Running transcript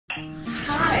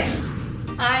Hi,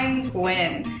 I'm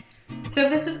Gwen. So if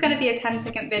this was going to be a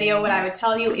 10-second video, what I would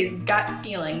tell you is gut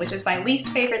feeling, which is my least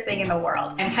favorite thing in the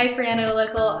world. I'm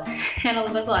hyper-analytical, I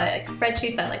like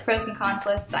spreadsheets, I like pros and cons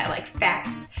lists, I like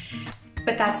facts,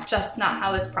 but that's just not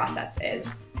how this process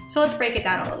is. So let's break it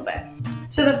down a little bit.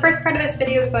 So the first part of this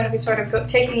video is going to be sort of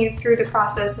taking you through the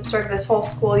process of sort of this whole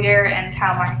school year and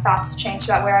how my thoughts changed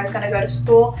about where I was going to go to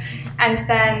school. And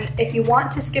then if you want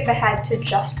to skip ahead to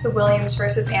just the Williams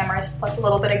versus Amherst plus a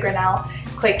little bit of Grinnell,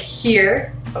 click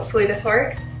here. Hopefully this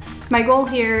works. My goal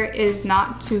here is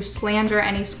not to slander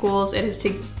any schools. It is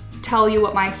to tell you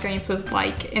what my experience was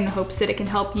like in the hopes that it can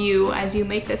help you as you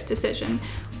make this decision,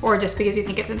 or just because you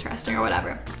think it's interesting or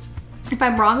whatever. If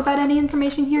I'm wrong about any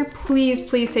information here,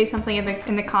 please say something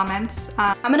in the comments.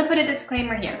 I'm gonna put a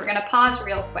disclaimer here. We're gonna pause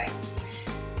real quick.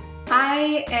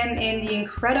 I am in the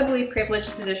incredibly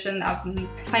privileged position of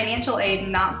financial aid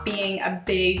not being a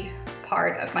big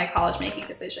part of my college making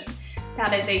decision.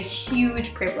 That is a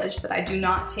huge privilege that I do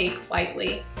not take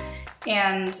lightly.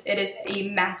 And it is a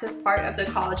massive part of the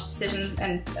college decision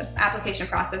and application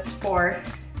process for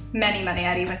many,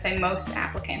 I'd even say most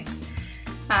applicants.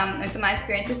 And so my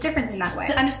experience is different in that way.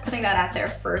 I'm just putting that out there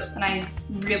first, and I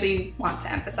really want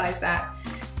to emphasize that.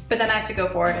 But then I have to go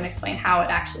forward and explain how it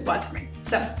actually was for me.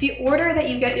 So the order that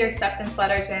you get your acceptance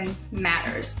letters in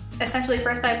matters. Essentially,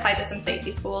 first I applied to some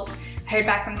safety schools. I heard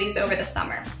back from these over the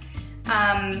summer.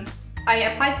 I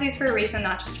applied to these for a reason,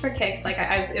 not just for kicks. Like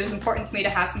it was important to me to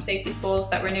have some safety schools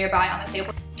that were nearby on the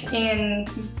table. In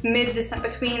mid-December,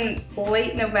 between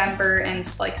late November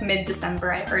and like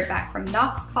mid-December, I heard back from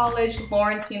Knox College,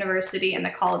 Lawrence University, and the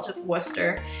College of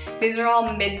Worcester. These are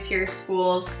all mid-tier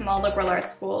schools, small liberal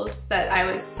arts schools that I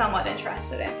was somewhat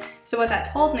interested in. So what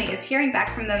that told me is hearing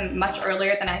back from them much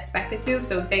earlier than I expected to.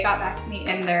 So they got back to me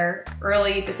in their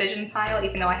early decision pile,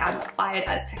 even though I hadn't applied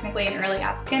as technically an early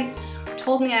applicant,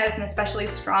 told me I was an especially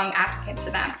strong applicant to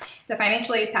them. The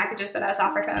financial aid packages that I was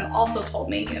offered from them also told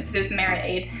me, because it was merit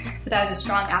aid, that I was a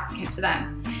strong applicant to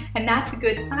them. And that's a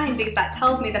good sign because that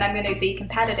tells me that I'm going to be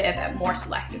competitive at more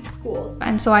selective schools.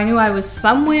 And so I knew I was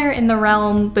somewhere in the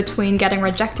realm between getting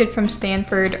rejected from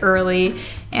Stanford early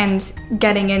and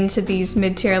getting into these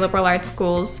mid-tier liberal arts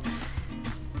schools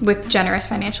with generous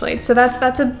financial aid. So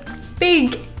that's a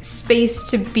big space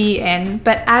to be in,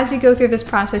 but as you go through this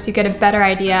process, you get a better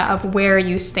idea of where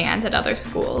you stand at other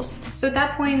schools. So at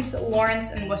that point,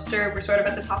 Lawrence and Worcester were sort of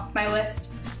at the top of my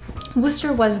list.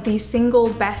 Worcester was the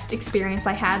single best experience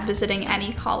I had visiting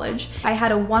any college. I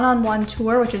had a one-on-one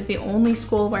tour, which is the only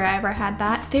school where I ever had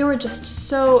that. They were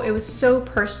just it was so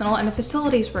personal, and the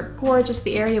facilities were gorgeous,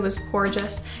 the area was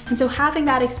gorgeous, and so having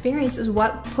that experience is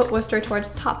what put Worcester towards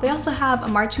the top. They also have a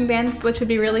marching band, which would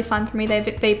be really fun for me.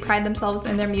 They pride themselves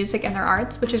in their music and their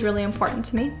arts, which is really important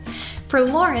to me. For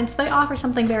Lawrence, they offer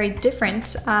something very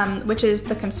different, which is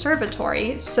the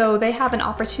conservatory. So they have an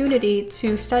opportunity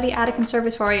to study at a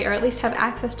conservatory, or at least have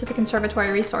access to the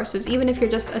conservatory resources, even if you're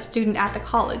just a student at the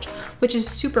college, which is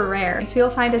super rare. So you'll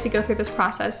find as you go through this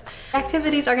process,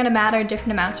 activities are gonna matter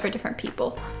different amounts for different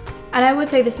people. And I would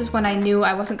say this is when I knew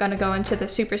I wasn't going to go into the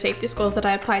super safety schools that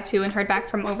I applied to and heard back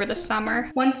from over the summer.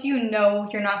 Once you know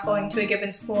you're not going to a given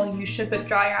school, you should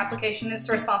withdraw your application. It's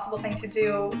the responsible thing to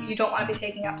do. You don't want to be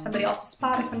taking up somebody else's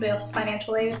spot or somebody else's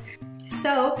financial aid.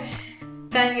 So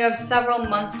then you have several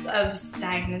months of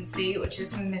stagnancy, which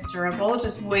is miserable,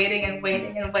 just waiting and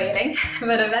waiting and waiting.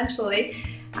 But eventually,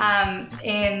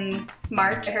 in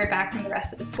March, I heard back from the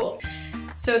rest of the schools.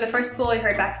 So the first school I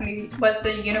heard back from was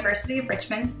the University of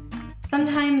Richmond.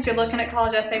 Sometimes you're looking at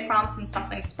college essay prompts and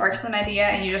something sparks an idea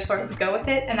and you just sort of go with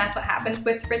it, and that's what happened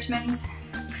with Richmond.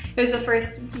 It was the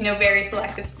first, very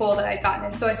selective school that I'd gotten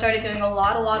in, so I started doing a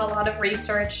lot of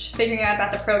research, figuring out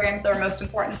about the programs that were most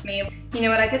important to me.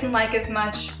 What I didn't like as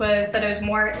much was that it was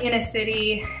more in a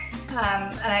city,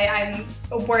 and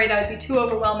I'm worried I would be too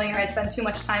overwhelming or I'd spend too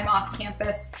much time off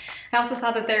campus. I also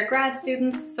saw that they're grad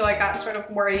students, so I got sort of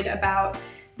worried about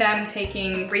them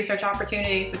taking research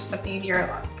opportunities, which is something you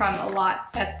hear from a lot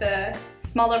at the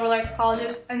small liberal arts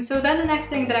colleges. And so then the next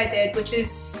thing that I did, which is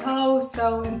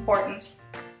so important,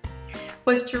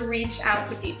 was to reach out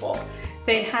to people.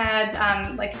 They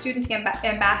had like student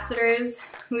ambassadors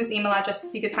whose email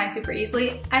addresses you could find super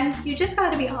easily, and you just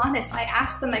gotta be honest. I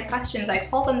asked them my questions, I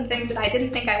told them the things that I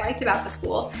didn't think I liked about the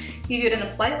school. You do it in a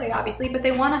polite way, obviously, but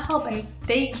they wanna help, and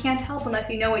they can't help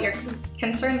unless you know what your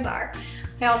concerns are.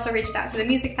 I also reached out to the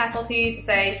music faculty to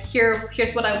say,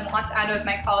 here's what I want out of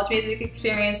my college music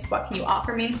experience, what can you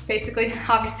offer me, basically,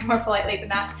 obviously more politely than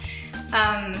that.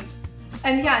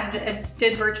 And yeah, I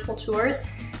did virtual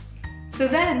tours. So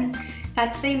then,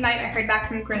 that same night I heard back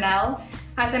from Grinnell.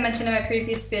 As I mentioned in my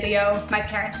previous video, my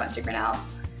parents went to Grinnell.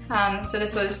 So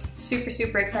this was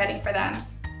super exciting for them.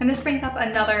 And this brings up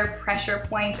another pressure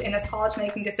point in this college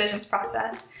making decisions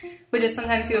process, which is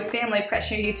sometimes you have family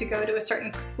pressure you to go to a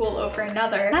certain school over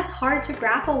another. That's hard to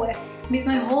grapple with because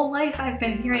my whole life I've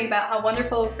been hearing about how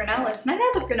wonderful Grinnell is, and I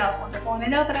know that Grinnell's wonderful, and I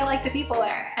know that I like the people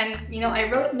there. And you know,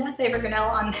 I wrote an essay for Grinnell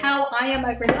on how I am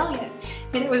a Grinnellian,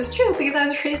 and it was true because I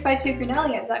was raised by two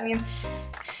Grinnellians. I mean,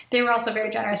 they were also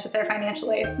very generous with their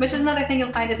financial aid, which is another thing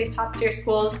you'll find at these top tier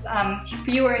schools.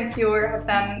 Fewer and fewer of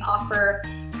them offer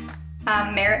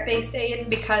merit-based aid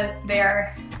because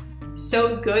they're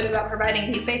so good about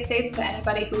providing need-based aid that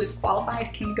anybody who is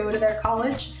qualified can go to their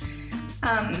college.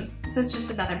 So it's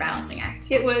just another balancing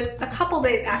act. It was a couple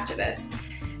days after this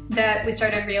that we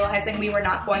started realizing we were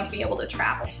not going to be able to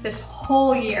travel. This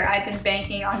whole year I'd been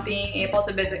banking on being able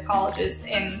to visit colleges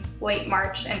in late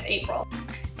March and April.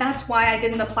 That's why I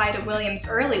didn't apply to Williams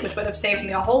early, which would have saved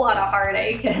me a whole lot of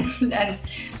heartache and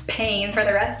pain for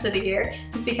the rest of the year,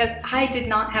 is because I did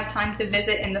not have time to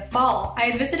visit in the fall. I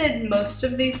had visited most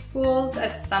of these schools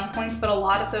at some point, but a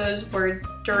lot of those were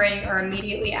during or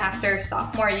immediately after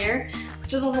sophomore year,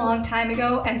 which is a long time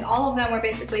ago, and all of them were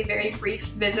basically very brief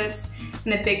visits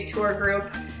in a big tour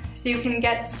group. So you can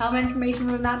get some information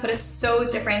from that, but it's so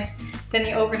different than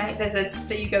the overnight visits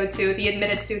that you go to, the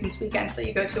admitted students weekends that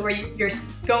you go to, where you're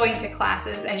going to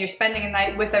classes and you're spending a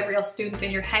night with a real student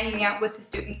and you're hanging out with the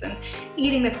students and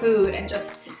eating the food and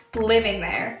just living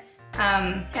there.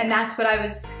 And that's what I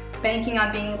was banking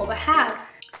on being able to have.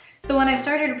 So when I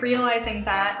started realizing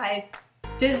that, I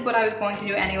did what I was going to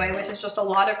do anyway, which is just a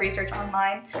lot of research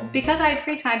online. Because I had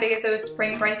free time because it was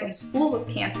spring break and school was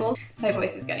canceled, my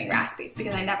voice is getting raspy. It's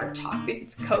because I never talk because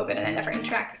it's COVID and I never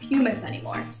interact with humans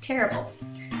anymore. It's terrible.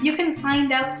 You can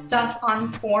find out stuff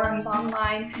on forums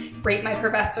online, Rate My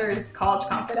Professors, College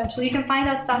Confidential. You can find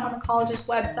out stuff on the college's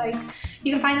websites.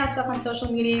 You can find out stuff on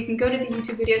social media. You can go to the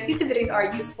YouTube videos. YouTube videos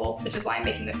are useful, which is why I'm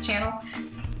making this channel.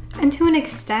 And to an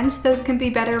extent, those can be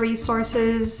better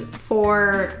resources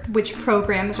for which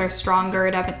programs are stronger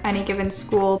at any given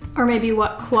school, or maybe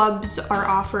what clubs are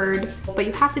offered. But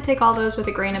you have to take all those with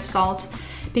a grain of salt,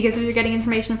 because if you're getting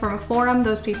information from a forum,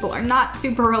 those people are not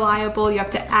super reliable. You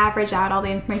have to average out all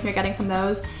the information you're getting from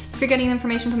those. If you're getting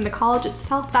information from the college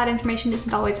itself, that information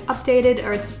isn't always updated,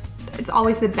 or it's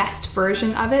always the best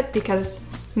version of it, because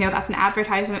you know, that's an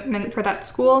advertisement for that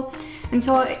school. And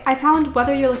so I found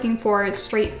whether you're looking for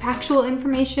straight factual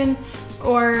information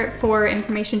or for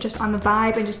information just on the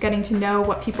vibe and just getting to know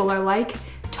what people are like,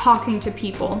 talking to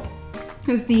people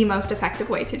is the most effective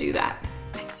way to do that.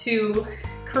 To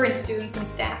current students and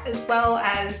staff, as well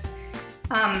as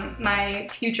my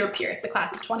future peers, the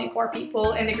class of 24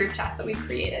 people in the group chats that we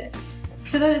created.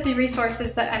 So those are the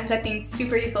resources that ended up being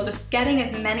super useful, just getting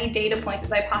as many data points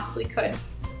as I possibly could.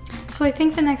 So I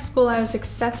think the next school I was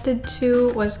accepted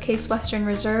to was Case Western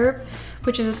Reserve,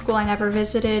 which is a school I never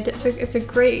visited. It's a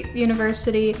great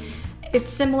university.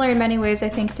 It's similar in many ways, I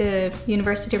think, to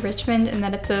University of Richmond in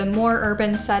that it's a more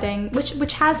urban setting,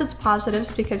 which has its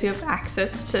positives because you have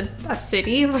access to a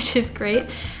city, which is great.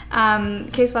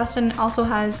 Case Western also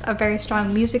has a very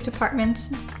strong music department,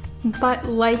 but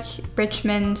like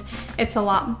Richmond, it's a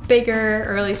lot bigger,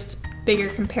 or at least bigger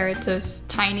compared to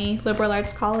tiny liberal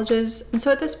arts colleges. And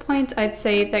so at this point, I'd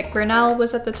say that Grinnell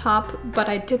was at the top, but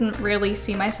I didn't really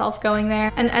see myself going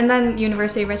there. And then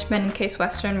University of Richmond and Case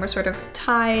Western were sort of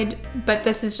tied, but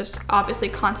this is just obviously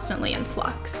constantly in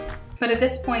flux. But at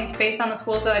this point, based on the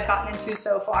schools that I've gotten into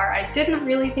so far, I didn't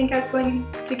really think I was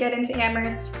going to get into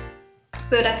Amherst,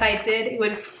 but if I did, it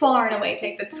would far and away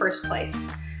take the first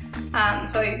place.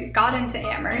 So I got into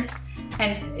Amherst.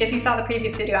 And if you saw the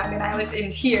previous video, I mean, I was in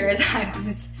tears. I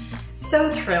was so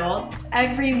thrilled.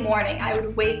 Every morning I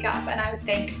would wake up and I would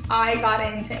think, I got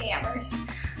into Amherst.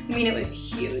 I mean, it was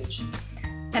huge.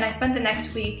 And I spent the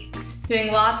next week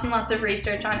doing lots and lots of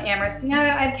research on Amherst. You know,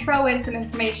 I'd throw in some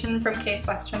information from Case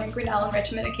Western and Grinnell and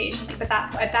Richmond occasionally, but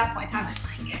at that point I was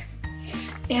like,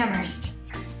 Amherst.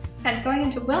 And going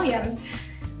into Williams,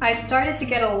 I'd started to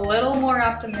get a little more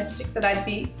optimistic that I'd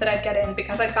get in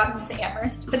because I'd gotten into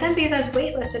Amherst. But then because I was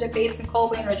waitlisted at Bates and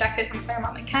Colby and rejected from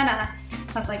Claremont McKenna,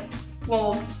 I was like,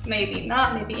 well, maybe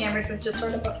not. Maybe Amherst was just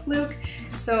sort of a fluke.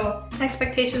 So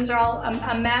expectations are all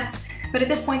a mess. But at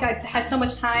this point, I had so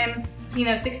much time. You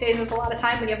know, 6 days is a lot of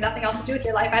time when you have nothing else to do with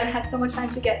your life. I had so much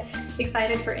time to get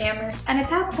excited for Amherst. And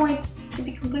at that point, to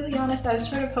be completely honest, I was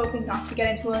sort of hoping not to get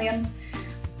into Williams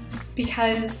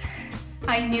because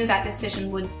I knew that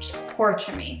decision would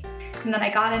torture me. And then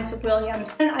I got into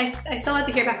Williams, and I still had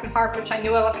to hear back from Harvard, which I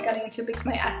knew I wasn't getting into because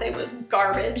my essay was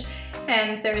garbage.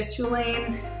 And there's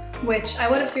Tulane, which I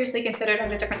would have seriously considered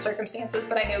under different circumstances,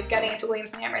 but I knew getting into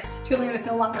Williams and Amherst, Tulane was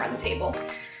no longer on the table.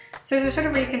 So as I sort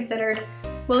of reconsidered,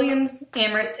 Williams,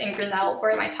 Amherst, and Grinnell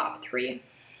were my top 3.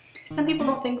 Some people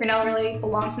don't think Grinnell really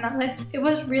belongs in that list. It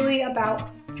was really about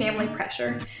family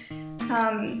pressure,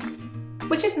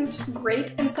 which isn't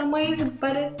great in some ways,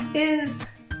 but it is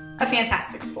a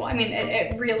fantastic school. I mean,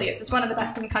 it really is. It's one of the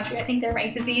best in the country. I think they're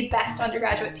ranked the best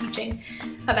undergraduate teaching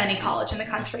of any college in the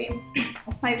country.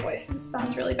 My voice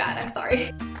sounds really bad, I'm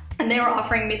sorry. And they were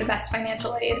offering me the best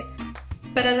financial aid.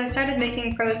 But as I started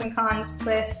making pros and cons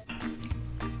lists,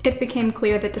 it became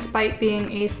clear that despite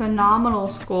being a phenomenal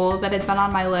school that had been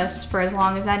on my list for as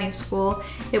long as any school,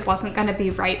 it wasn't going to be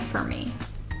right for me.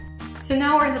 So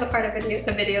now we're into the part of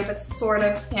the video that's sort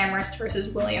of Amherst versus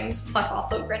Williams, plus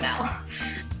also Grinnell.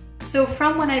 So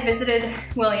from when I visited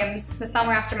Williams the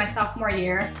summer after my sophomore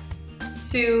year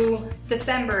to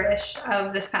December-ish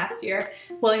of this past year,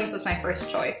 Williams was my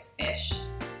first choice-ish,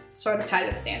 sort of tied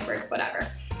with Stanford, whatever.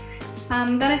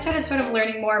 Then I started sort of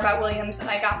learning more about Williams, and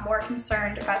I got more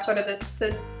concerned about sort of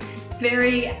the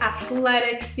very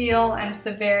athletic feel and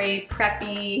the very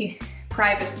preppy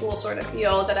private school sort of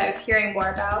feel that I was hearing more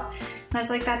about. And I was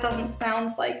like, that doesn't sound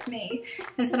like me.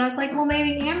 And so then I was like, well,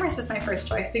 maybe Amherst is my first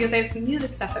choice because they have some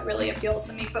music stuff that really appeals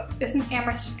to me, but isn't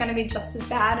Amherst just gonna be just as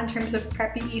bad in terms of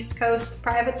preppy East Coast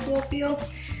private school feel?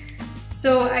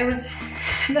 So it was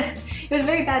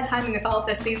very bad timing with all of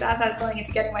this because as I was going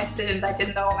into getting my decisions, I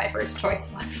didn't know what my first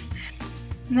choice was.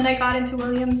 And then I got into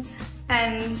Williams,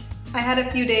 and I had a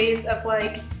few days of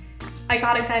like, I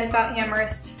got excited about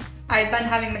Amherst. I had been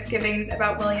having misgivings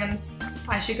about Williams.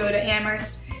 I should go to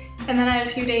Amherst. And then I had a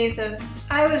few days of,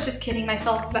 I was just kidding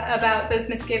myself about those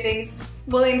misgivings.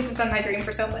 Williams has been my dream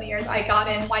for so many years. I got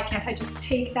in, why can't I just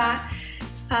take that?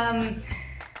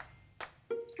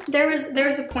 There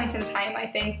was a point in time, I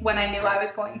think, when I knew I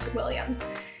was going to Williams,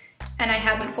 and I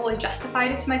hadn't fully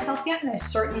justified it to myself yet, and I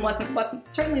certainly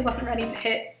wasn't ready to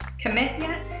hit commit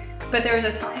yet. But there was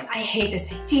a time, I hate to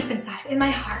say, deep inside, in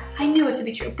my heart, I knew it to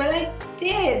be true, but I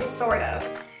did, sort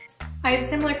of. I had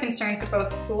similar concerns at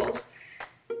both schools.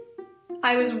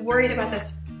 I was worried about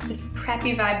this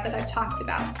preppy vibe that I've talked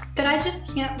about, that I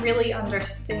just can't really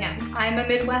understand. I'm a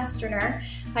Midwesterner.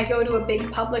 I go to a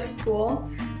big public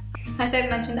school. As I've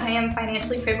mentioned, I am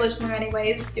financially privileged in many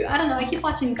ways. I don't know, I keep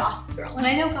watching Gossip Girl, and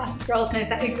I know Gossip Girl is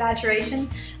an exaggeration,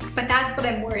 but that's what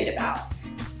I'm worried about.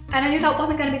 And I knew that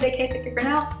wasn't going to be the case at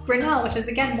Grinnell, which is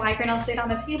again why Grinnell stayed on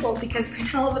the table, because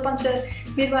Grinnell is a bunch of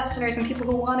Midwesterners and people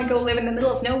who want to go live in the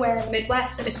middle of nowhere in the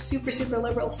Midwest at a super, super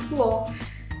liberal school.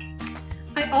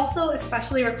 I also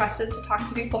especially requested to talk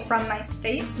to people from my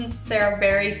state, since there are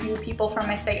very few people from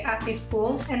my state at these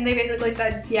schools, and they basically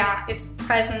said, yeah, it's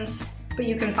present, but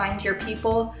you can find your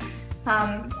people.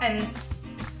 And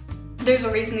there's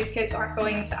a reason these kids aren't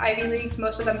going to Ivy Leagues.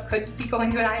 Most of them could be going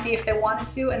to an Ivy if they wanted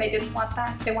to, and they didn't want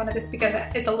that. They wanted this because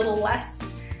it's a little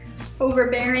less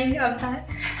overbearing of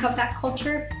that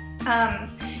culture.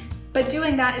 But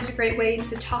doing that is a great way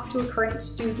to talk to a current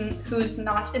student who's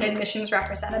not an admissions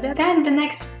representative. Then the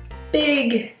next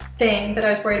big thing that I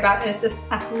was worried about is this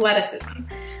athleticism.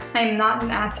 I am not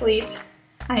an athlete.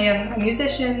 I am a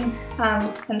musician,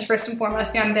 and first and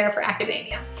foremost, I'm there for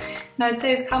academia. And I'd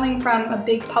say, as coming from a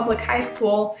big public high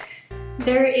school,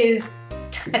 there is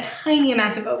a tiny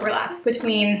amount of overlap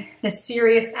between the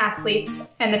serious athletes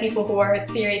and the people who are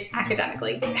serious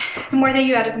academically. The more I think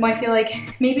about it, the more I feel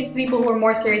like maybe it's the people who are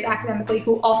more serious academically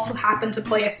who also happen to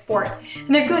play a sport.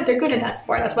 And they're good at that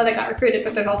sport, that's why they got recruited,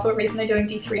 but there's also a reason they're doing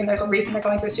D3 and there's a reason they're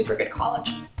going to a super good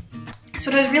college. So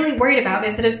what I was really worried about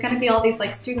is that there's going to be all these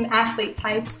like student athlete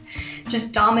types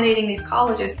just dominating these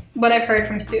colleges. What I've heard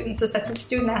from students is that the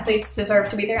student athletes deserve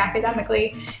to be there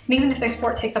academically, and even if their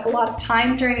sport takes up a lot of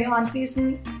time during the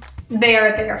on-season, they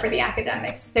are there for the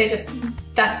academics.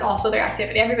 That's also their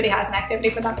activity. Everybody has an activity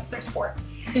for them, it's their sport.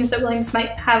 Since that Williams might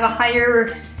have a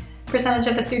higher percentage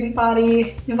of the student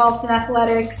body involved in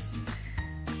athletics,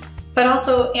 but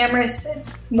also Amherst,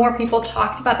 more people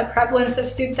talked about the prevalence of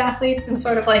student athletes, and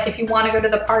sort of like, if you want to go to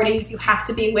the parties, you have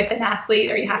to be with an athlete,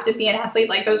 or you have to be an athlete,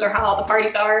 like those are how all the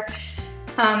parties are.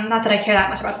 Not that I care that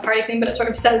much about the party scene, but it sort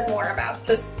of says more about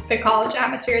the college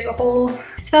atmosphere as a whole.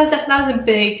 So that was a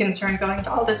big concern going into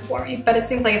all this for me, but it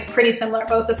seems like it's pretty similar at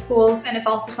both the schools, and it's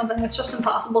also something that's just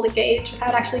impossible to gauge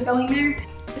without actually going there.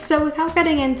 So without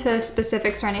getting into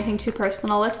specifics or anything too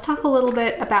personal, let's talk a little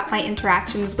bit about my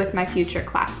interactions with my future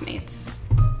classmates.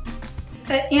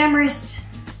 At Amherst,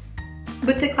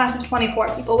 with the class of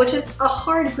 24 people, which is a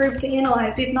hard group to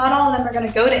analyze because not all of them are going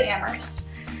to go to Amherst.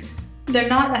 They're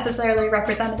not necessarily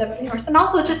representative of Amherst, and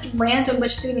also it's just random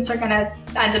which students are going to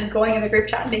end up going in the group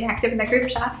chat and being active in the group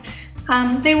chat.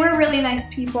 They were really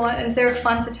nice people and they were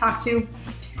fun to talk to,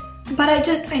 but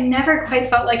I never quite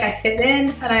felt like I fit in,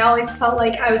 and I always felt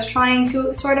like I was trying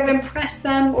to sort of impress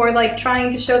them or like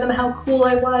trying to show them how cool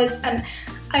I was, and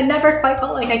I never quite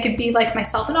felt like I could be like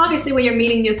myself. And obviously when you're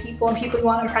meeting new people and people you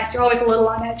want to impress, you're always a little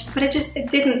on edge, but it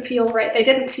didn't feel right. They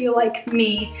didn't feel like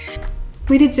me.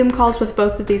 We did Zoom calls with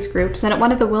both of these groups, and at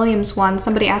one of the Williams ones,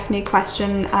 somebody asked me a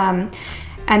question, and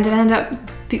it ended up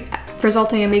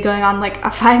resulting in me going on like a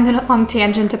 5-minute long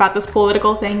tangent about this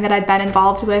political thing that I'd been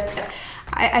involved with.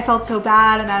 I felt so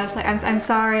bad, and I was like, I'm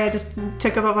sorry, I just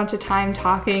took up a bunch of time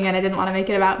talking and I didn't want to make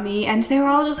it about me. And they were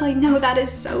all just like, no, that is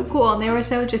so cool. And they were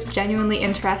so just genuinely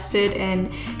interested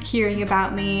in hearing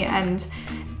about me, and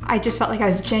I just felt like I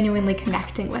was genuinely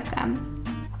connecting with them.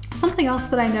 Something else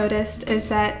that I noticed is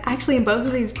that actually in both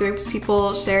of these groups,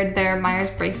 people shared their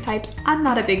Myers-Briggs types. I'm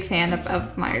not a big fan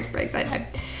of Myers-Briggs. I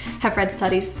have read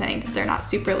studies saying that they're not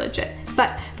super legit.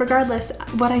 But regardless,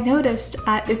 what I noticed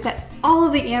is that all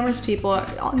of the Amherst people,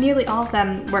 nearly all of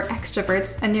them were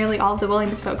extroverts, and nearly all of the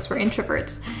Williams folks were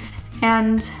introverts.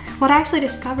 And what I actually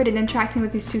discovered in interacting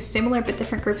with these two similar but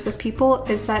different groups of people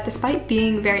is that despite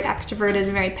being very extroverted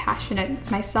and very passionate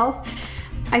myself,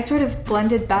 I sort of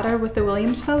blended better with the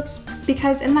Williams folks,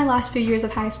 because in my last few years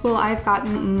of high school, I've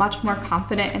gotten much more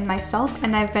confident in myself,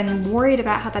 and I've been worried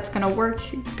about how that's going to work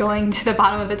going to the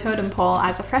bottom of the totem pole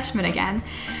as a freshman again.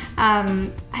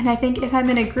 And I think if I'm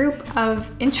in a group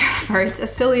of introverts,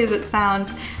 as silly as it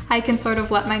sounds, I can sort of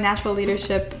let my natural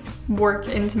leadership work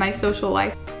into my social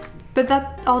life. But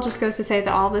that all just goes to say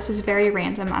that all of this is very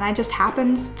random, and I just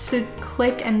happened to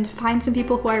click and find some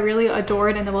people who I really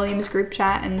adored in the Williams group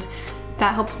chat, and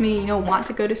that helps me, you know, want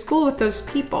to go to school with those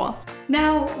people.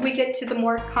 Now we get to the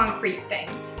more concrete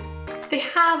things. They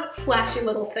have flashy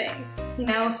little things, you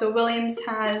know, so Williams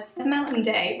has a Mountain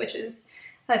Day, which is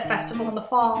a festival in the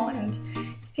fall, and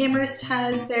Amherst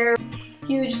has their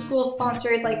huge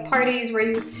school-sponsored like parties where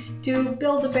you do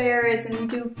Build-A-Bears and you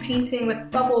do painting with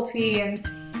bubble tea and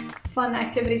fun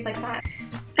activities like that.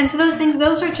 And so those things,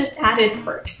 those are just added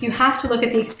perks. You have to look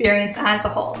at the experience as a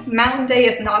whole. Mountain Day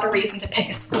is not a reason to pick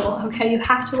a school, okay? You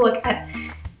have to look at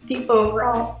the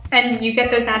overall, and you get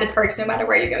those added perks no matter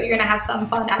where you go. You're gonna have some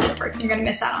fun added perks, and you're gonna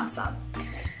miss out on some.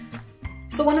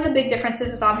 So one of the big differences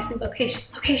is obviously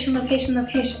location. Location, location,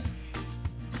 location.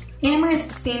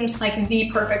 Amherst seems like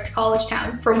the perfect college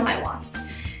town for my wants.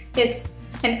 It's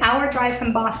an hour drive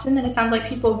from Boston, and it sounds like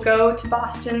people go to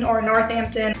Boston or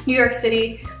Northampton, New York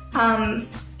City,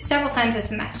 several times a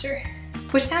semester,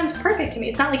 which sounds perfect to me.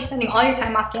 It's not like you're spending all your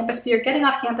time off campus, but you're getting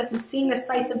off campus and seeing the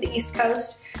sights of the East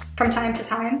Coast from time to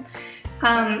time.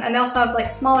 And they also have like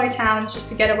smaller towns just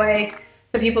to get away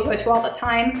that people go to all the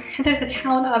time. And there's the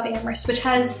town of Amherst, which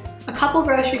has a couple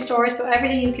grocery stores, so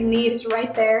everything you can need is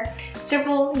right there.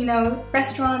 Several, you know,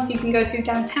 restaurants you can go to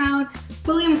downtown.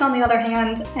 Williams, on the other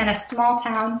hand, and a small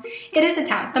town. It is a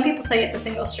town. Some people say it's a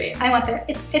single street. I went there.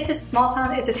 It's a small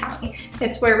town. It's a town.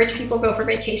 It's where rich people go for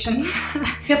vacations.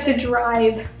 You have to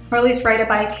drive, or at least ride a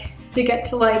bike, to get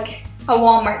to like a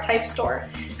Walmart type store.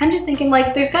 I'm just thinking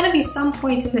like there's gotta be some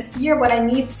point in this year when I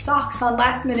need socks on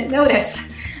last minute notice.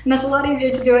 And that's a lot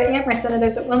easier to do at Amherst than it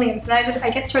is at Williams. And I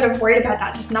get sort of worried about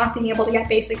that, just not being able to get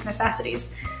basic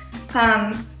necessities.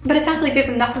 But it sounds like there's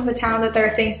enough of a town that there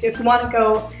are things to do. If you want to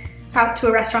go out to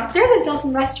a restaurant, there's a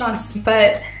dozen restaurants,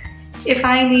 but if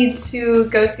I need to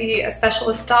go see a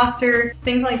specialist doctor,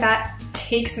 things like that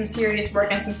take some serious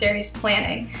work and some serious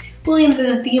planning. Williams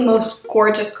is the most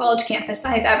gorgeous college campus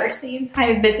I've ever seen. I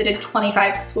have visited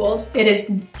 25 schools. It is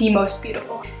the most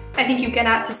beautiful. I think you get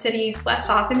out to cities less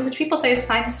often, which people say is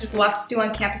fine because there's lots to do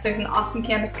on campus. There's an awesome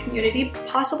campus community,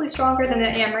 possibly stronger than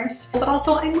at Amherst. But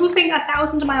also, I'm moving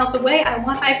 1,000 miles away.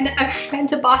 I've been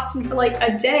to Boston for like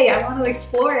a day. I want to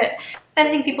explore it. And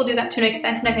I think people do that to an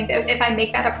extent, and I think that if I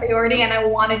make that a priority and I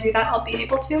want to do that, I'll be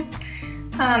able to.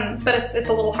 But it's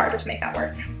a little harder to make that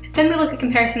work. Then we look at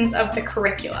comparisons of the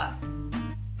curricula.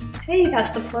 Hey,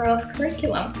 that's the plural of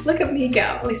curriculum. Look at me go,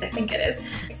 at least I think it is.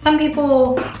 Some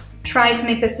people try to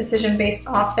make this decision based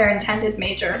off their intended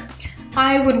major.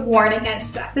 I would warn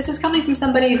against that. This is coming from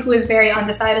somebody who is very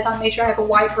undecided on major. I have a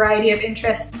wide variety of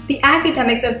interests. The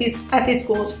academics at these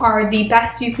schools are the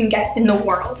best you can get in the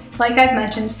world. Like I've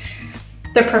mentioned,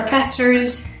 the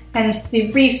professors and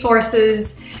the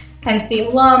resources and the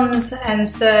alums and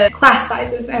the class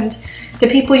sizes and the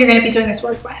people you're going to be doing this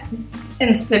work with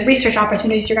and the research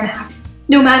opportunities you're going to have.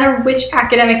 No matter which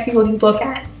academic field you look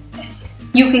at,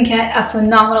 you can get a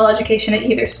phenomenal education at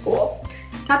either school.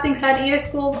 That being said, either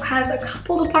school has a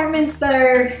couple departments that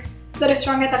are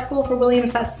strong at that school. For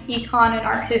Williams, that's econ and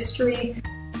art history.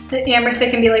 At Amherst,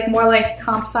 it can be like more like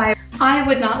comp sci. I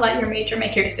would not let your major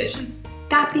make your decision.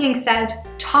 That being said,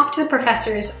 talk to the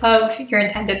professors of your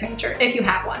intended major, if you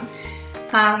have one.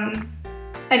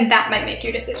 And that might make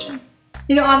your decision.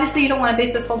 You know, obviously you don't want to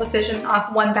base this whole decision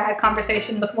off one bad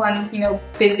conversation with one, you know,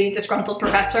 busy, disgruntled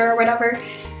professor or whatever.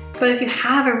 But if you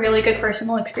have a really good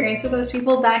personal experience with those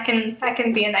people, that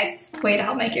can be a nice way to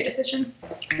help make your decision.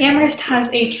 Amherst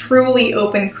has a truly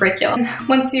open curriculum.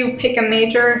 Once you pick a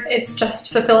major, it's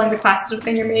just fulfilling the classes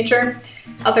within your major.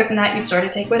 Other than that, you sort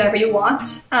of take whatever you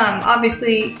want.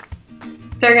 Obviously,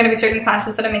 there are going to be certain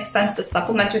classes that it makes sense to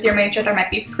supplement with your major. There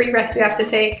might be prereqs you have to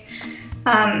take.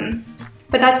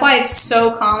 But that's why it's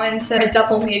so common to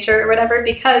double major or whatever,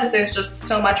 because there's just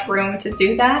so much room to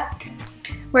do that.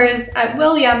 Whereas at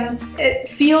Williams, it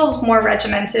feels more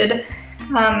regimented.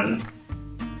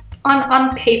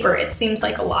 On paper, it seems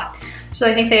like a lot. So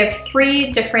I think they have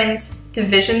 3 different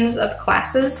divisions of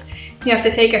classes. You have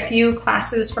to take a few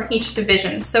classes from each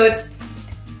division. So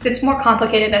it's more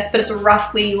complicated than this, but it's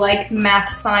roughly like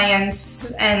math,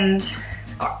 science, and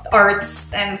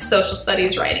arts and social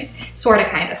studies writing. Sort of,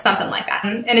 kind of, something like that.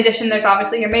 In addition, there's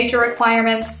obviously your major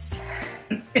requirements.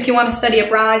 If you want to study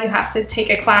abroad, you have to take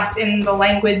a class in the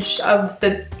language of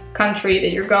the country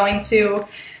that you're going to.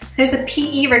 There's a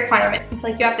PE requirement. It's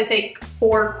like you have to take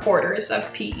 4 quarters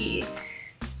of PE.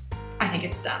 I think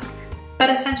it's dumb. But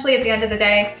essentially, at the end of the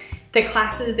day, the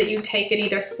classes that you take at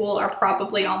either school are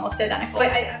probably almost identical.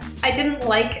 I didn't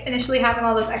like initially having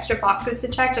all those extra boxes to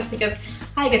check just because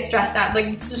I get stressed out. Like,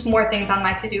 it's just more things on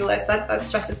my to-do list. That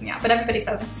stresses me out. But everybody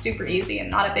says it's super easy and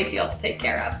not a big deal to take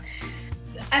care of.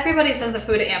 Everybody says the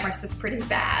food at Amherst is pretty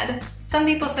bad. Some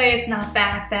people say it's not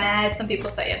that bad, some people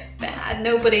say it's bad.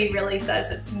 Nobody really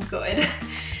says it's good.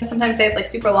 Sometimes they have like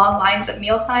super long lines at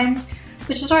meal times,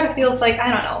 which sort of feels like,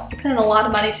 I don't know, you're putting a lot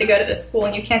of money to go to this school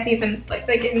and you can't even, like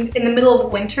in the middle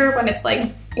of winter when it's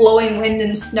like blowing wind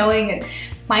and snowing and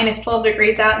minus 12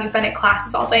 degrees out and you've been at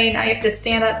classes all day and now you have to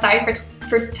stand outside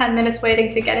for 10 minutes waiting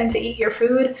to get in to eat your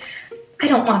food. I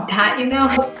don't want that, you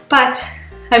know? But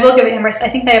I will give Amherst, I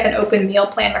think they have an open meal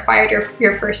plan required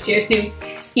your first year, so you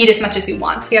eat as much as you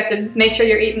want. So you have to make sure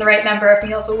you're eating the right number of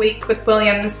meals a week. With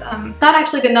Williams, not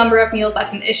actually the number of meals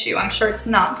that's an issue, I'm sure it's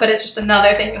not, but it's just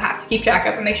another thing you have to keep track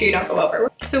of and make sure you don't go over.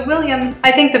 So Williams,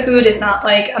 I think the food is not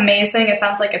like amazing. It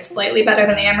sounds like it's slightly better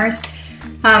than Amherst,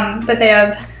 but they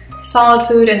have solid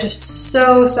food and just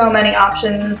so many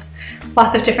options.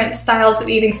 Lots of different styles of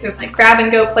eating. So there's like grab and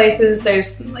go places.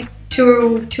 There's like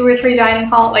two or three dining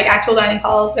hall, like actual dining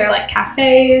halls. They're like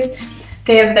cafes.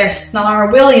 They have their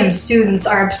Snar. Williams students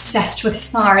are obsessed with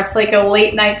Snar. It's like a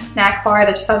late night snack bar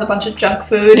that just has a bunch of junk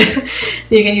food.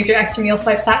 You can use your extra meal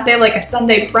swipes at. They have like a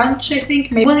Sunday brunch, I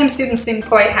think. Williams students seem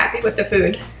quite happy with the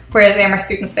food, whereas Amherst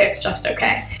students say it's just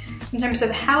okay. In terms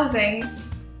of housing,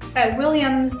 at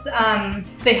Williams,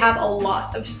 they have a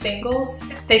lot of singles.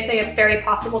 They say it's very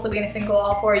possible to be in a single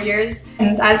all 4 years.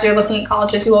 And as you're looking at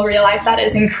colleges, you will realize that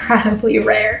is incredibly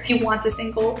rare. If you want a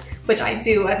single, which I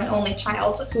do as an only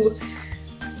child who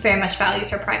very much values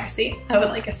her privacy, I would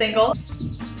like a single.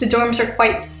 The dorms are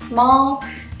quite small.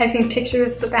 I've seen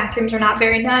pictures, the bathrooms are not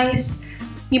very nice.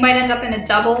 You might end up in a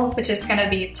double, which is gonna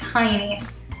be tiny.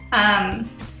 And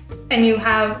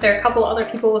there are a couple other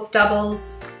people with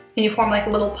doubles, and you form like a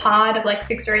little pod of like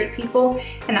 6 or 8 people,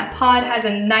 and that pod has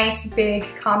a nice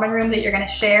big common room that you're gonna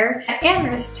share. At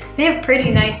Amherst, they have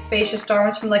pretty nice spacious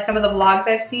dorms from like some of the vlogs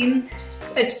I've seen.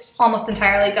 It's almost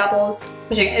entirely doubles,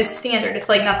 which is standard. It's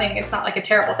like nothing, it's not like a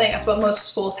terrible thing. That's what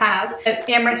most schools have. At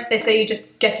Amherst, they say you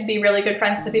just get to be really good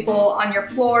friends with the people on your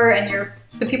floor, and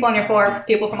the people on your floor are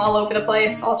people from all over the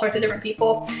place, all sorts of different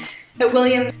people. At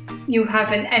Williams, you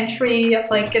have an entry of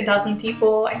like a dozen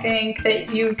people, I think,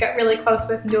 that you get really close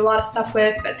with and do a lot of stuff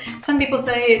with, but some people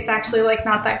say it's actually like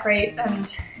not that great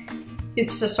and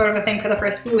it's just sort of a thing for the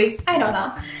first few weeks. I don't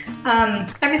know.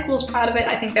 Every school's proud of it.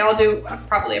 I think they all do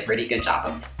probably a pretty good job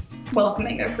of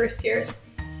welcoming their first years.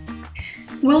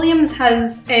 Williams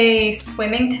has a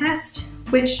swimming test,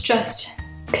 which just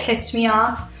pissed me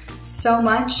off so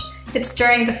much. It's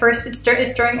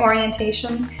during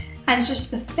orientation. And it's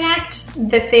just the fact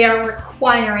that they are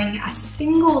requiring a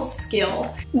single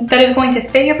skill that is going to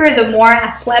favor the more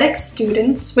athletic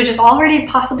students, which is already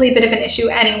possibly a bit of an issue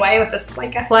anyway with this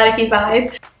like athletic-y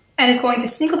vibe, and is going to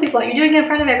single people out. You're doing it in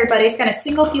front of everybody. It's going to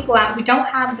single people out who don't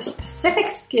have the specific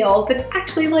skill that's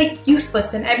actually like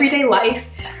useless in everyday life.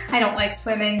 I don't like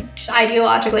swimming. Just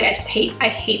ideologically, I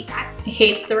hate that. I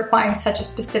hate the requiring such a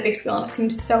specific skill, and it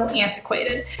seems so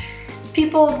antiquated.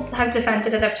 People have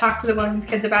defended it. I've talked to the Williams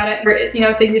kids about it. You know,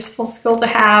 it's a useful skill to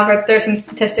have. Or there's some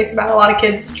statistics about a lot of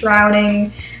kids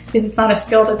drowning because it's not a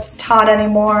skill that's taught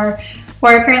anymore.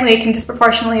 Or apparently it can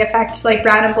disproportionately affect like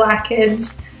brown and black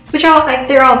kids. which are all, like,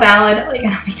 they're all valid. Like,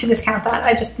 I don't need to discount that.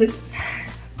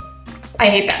 I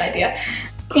hate that idea.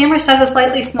 Amherst has a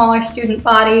slightly smaller student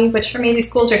body, which for me, these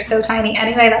schools are so tiny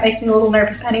anyway, that makes me a little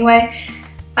nervous anyway.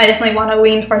 I definitely want to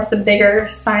lean towards the bigger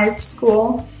sized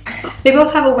school. They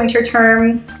both have a winter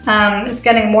term. It's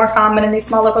getting more common in these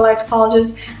small liberal arts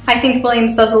colleges. I think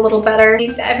Williams does a little better.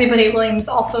 Everybody at Williams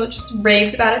also just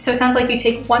raves about it. So it sounds like you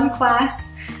take one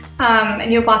class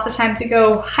and you have lots of time to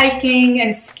go hiking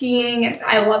and skiing. And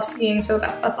I love skiing, so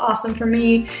that's awesome for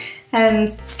me. And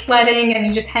sledding, and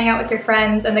you just hang out with your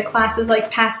friends, and the class is like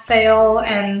pass-fail,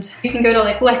 and you can go to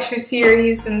like lecture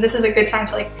series, and this is a good time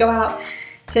to like go out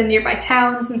to nearby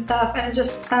towns and stuff, and it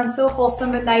just sounds so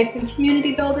wholesome and nice and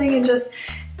community building and just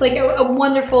like a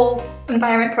wonderful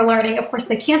environment for learning. Of course,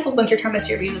 they canceled winter term this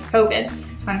year because of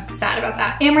COVID, so I'm sad about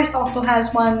that. Amherst also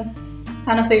has one.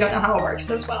 I honestly don't know how it works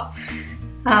as well,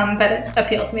 but it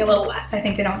appealed to me a little less. I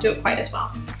think they don't do it quite as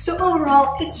well. So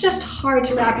overall, it's just hard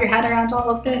to wrap your head around all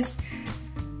of this.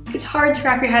 It's hard to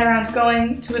wrap your head around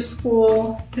going to a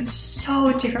school that's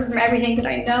so different from everything that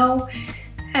I know,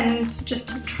 and just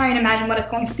to try and imagine what it's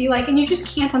going to be like, and you just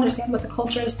can't understand what the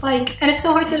culture is like. And it's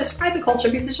so hard to describe the culture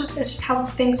because it's just how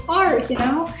things are, you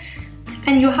know?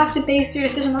 And you have to base your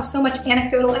decision off so much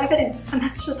anecdotal evidence, and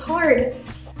that's just hard.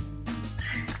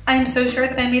 I'm so sure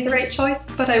that I made the right choice,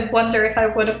 but I wonder if I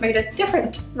would have made a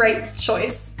different right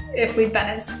choice if we'd been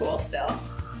in school still.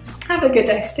 Have a good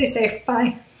day. Stay safe.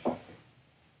 Bye.